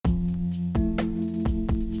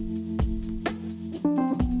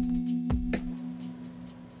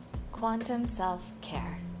Quantum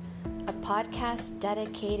Self-Care, a podcast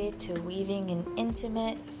dedicated to weaving an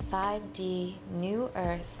intimate 5D New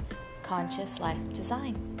Earth conscious life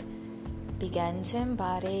design. Begin to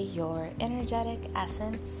embody your energetic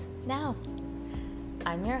essence now.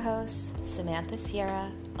 I'm your host, Samantha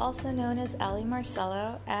Sierra, also known as Ellie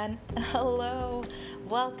Marcello, and hello,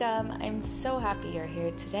 welcome. I'm so happy you're here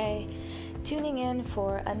today, tuning in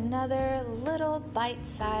for another little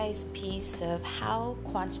bite-sized piece of how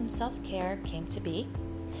quantum self-care came to be.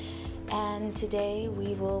 And today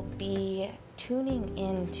we will be tuning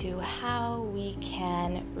into how we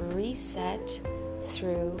can reset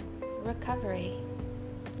through recovery.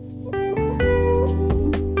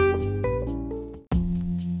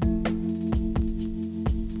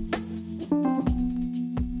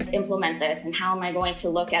 Implement this, and how am I going to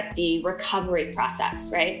look at the recovery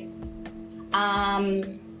process, right?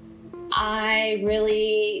 I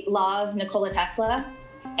really love Nikola Tesla,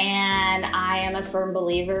 and I am a firm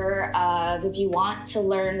believer of, if you want to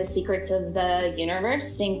learn the secrets of the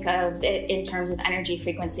universe, think of it in terms of energy,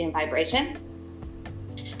 frequency, and vibration.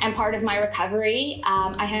 And part of my recovery,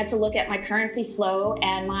 I had to look at my currency flow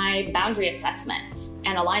and my boundary assessment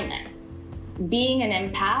and alignment. Being an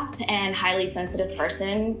empath and highly sensitive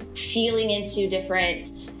person, feeling into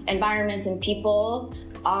different environments and people,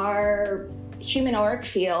 our human auric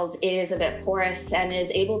field is a bit porous and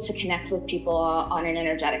is able to connect with people on an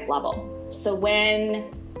energetic level. So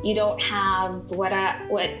when you don't have what I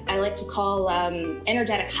like to call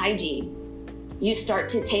energetic hygiene, you start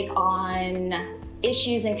to take on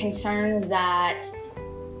issues and concerns that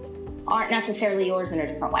aren't necessarily yours in a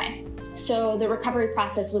different way. So the recovery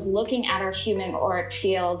process was looking at our human auric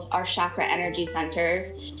fields, our chakra energy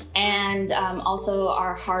centers, and also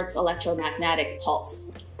our heart's electromagnetic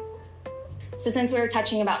pulse. So since we were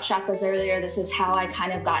touching about chakras earlier, this is how I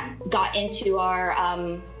kind of got into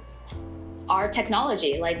our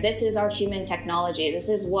technology. Like, this is our human technology. This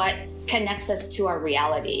is what connects us to our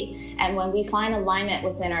reality. And when we find alignment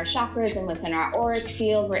within our chakras and within our auric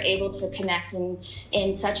field, we're able to connect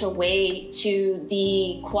in such a way to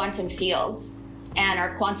the quantum fields and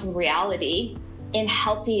our quantum reality in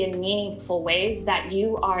healthy and meaningful ways that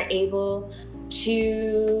you are able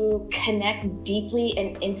to connect deeply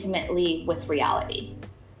and intimately with reality.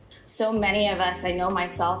 So many of us, I know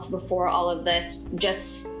myself before all of this,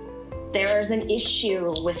 there's an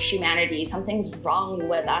issue with humanity. Something's wrong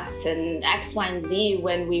with us and X, Y, and Z,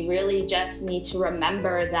 when we really just need to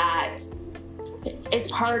remember that it's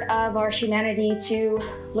part of our humanity to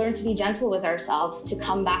learn to be gentle with ourselves, to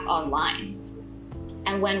come back online.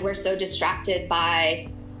 And when we're so distracted by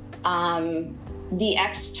the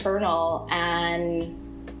external and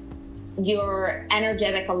your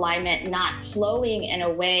energetic alignment not flowing in a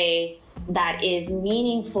way that is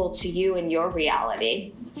meaningful to you in your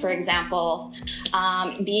reality. For example,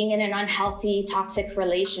 being in an unhealthy, toxic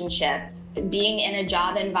relationship, being in a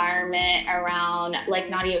job environment around, like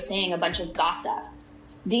Nadia was saying, a bunch of gossip.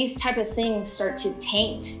 These type of things start to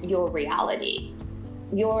taint your reality.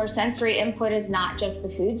 Your sensory input is not just the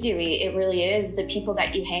foods you eat, it really is the people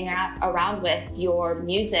that you hang around with, your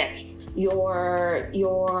music, your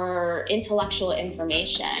intellectual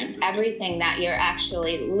information, everything that you're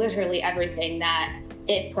actually, literally everything that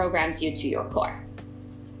it programs you to your core.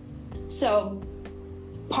 So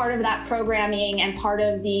part of that programming and part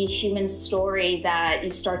of the human story that you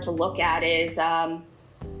start to look at is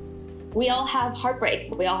we all have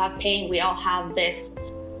heartbreak, we all have pain, we all have this,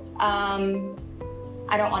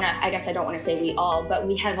 I don't want to say we all, but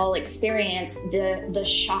we have all experienced the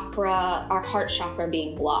chakra, our heart chakra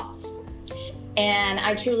being blocked. And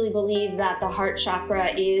I truly believe that the heart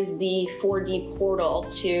chakra is the 4D portal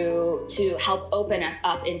to help open us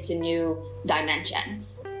up into new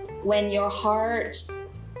dimensions. When your heart,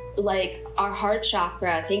 like our heart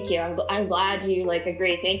chakra, thank you. I'm glad you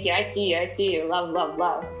agree. Thank you. I see you. Love, love,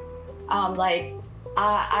 love.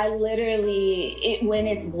 I literally, when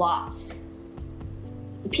it's blocked,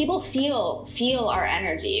 people feel our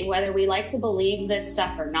energy, whether we like to believe this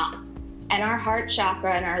stuff or not. And our heart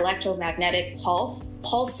chakra and our electromagnetic pulse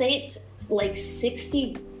pulsates like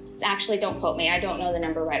 60, actually don't quote me, I don't know the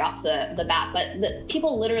number right off the bat, but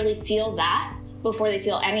people literally feel that before they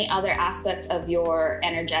feel any other aspect of your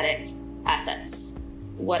energetic essence,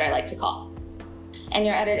 what I like to call. And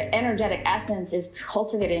your energetic essence is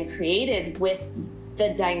cultivated and created with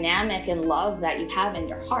the dynamic and love that you have in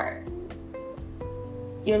your heart.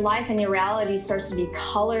 Your life and your reality starts to be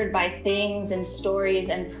colored by things and stories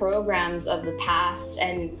and programs of the past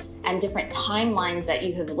and different timelines that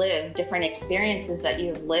you have lived, different experiences that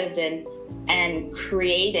you have lived in and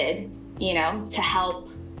created, to help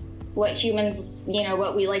what humans,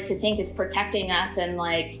 what we like to think is protecting us, and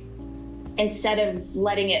like, instead of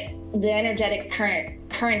letting the energetic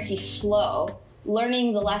currency flow,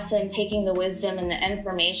 learning the lesson, taking the wisdom and the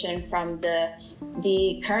information from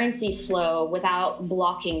the currency flow without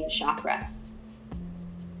blocking the chakras.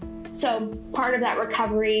 So part of that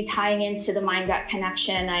recovery, tying into the mind-gut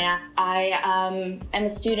connection, I am a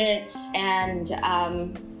student, and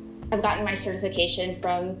I've gotten my certification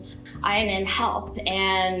from INN Health,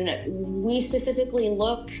 and we specifically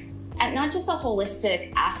look at not just a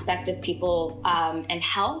holistic aspect of people and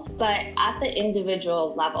health, but at the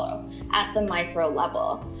individual level, at the micro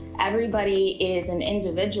level. Everybody is an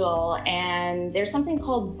individual, and there's something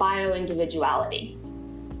called bio-individuality.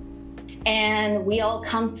 And we all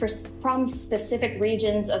come from specific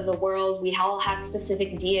regions of the world. We all have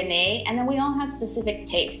specific DNA, and then we all have specific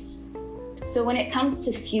tastes. So when it comes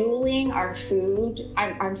to fueling our food,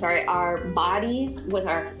 our bodies with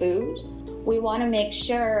our food, we want to make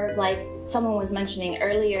sure, like someone was mentioning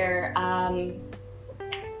earlier,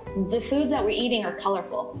 the foods that we're eating are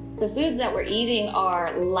colorful. The foods that we're eating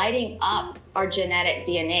are lighting up our genetic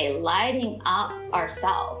DNA, lighting up our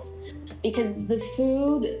cells, because the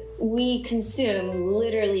food we consume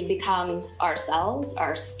literally becomes our cells,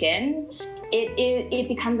 our skin. It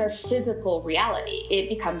becomes our physical reality. It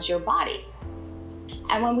becomes your body.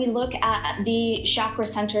 And when we look at the chakra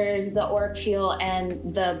centers, the auric field,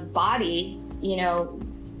 and the body,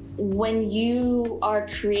 when you are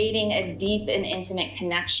creating a deep and intimate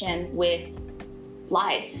connection with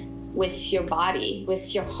life, with your body,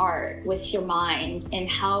 with your heart, with your mind, and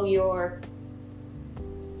how you're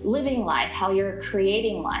living life, how you're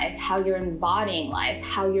creating life, how you're embodying life,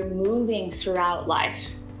 how you're moving throughout life,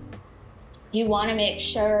 you want to make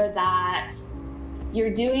sure that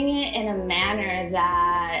you're doing it in a manner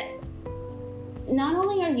that not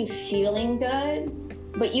only are you feeling good,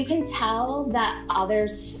 but you can tell that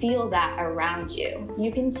others feel that around you.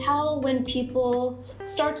 You can tell when people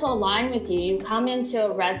start to align with you. You come into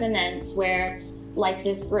a resonance where, like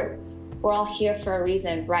this group, we're all here for a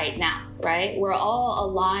reason right now, right? We're all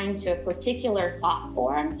aligned to a particular thought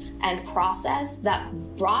form and process that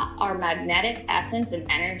brought our magnetic essence and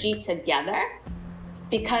energy together,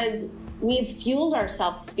 because we've fueled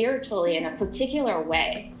ourselves spiritually in a particular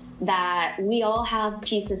way that we all have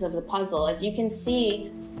pieces of the puzzle. As you can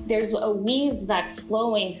see, there's a weave that's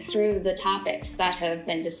flowing through the topics that have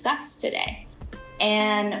been discussed today.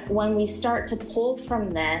 And when we start to pull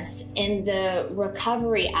from this in the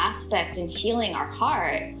recovery aspect and healing our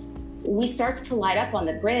heart, we start to light up on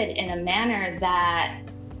the grid in a manner that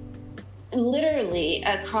literally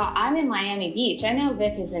I'm in Miami Beach. I know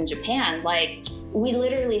Vic is in Japan. Like, we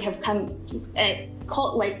literally have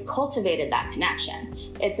cultivated that connection.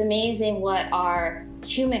 It's amazing what our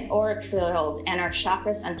human auric field and our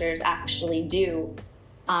chakra centers actually do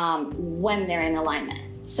when they're in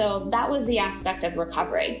alignment. So that was the aspect of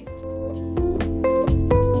recovery.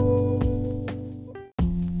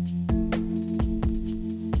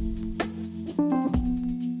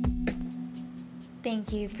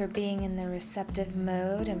 Thank you for being in the receptive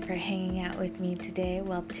mode and for hanging out with me today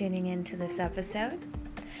while tuning into this episode.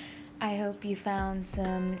 I hope you found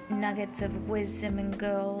some nuggets of wisdom and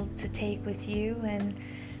gold to take with you, and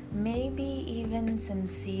maybe even some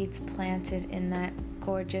seeds planted in that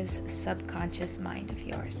gorgeous subconscious mind of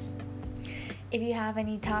yours. If you have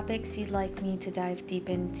any topics you'd like me to dive deep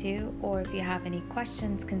into, or if you have any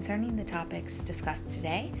questions concerning the topics discussed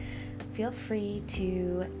today, feel free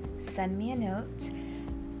to send me a note.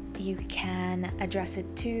 You can address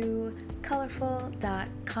it to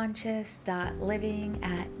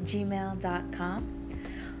colorful.conscious.living@gmail.com,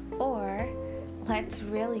 or let's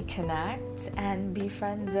really connect and be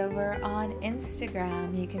friends over on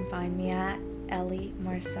Instagram. You can find me at Ellie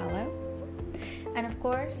Marcello. And of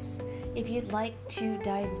course, if you'd like to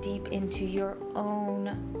dive deep into your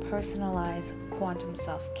own personalized quantum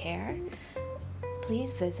self-care,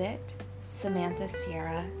 please visit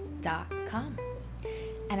samanthasierra.com.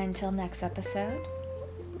 And until next episode,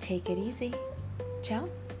 take it easy. Ciao.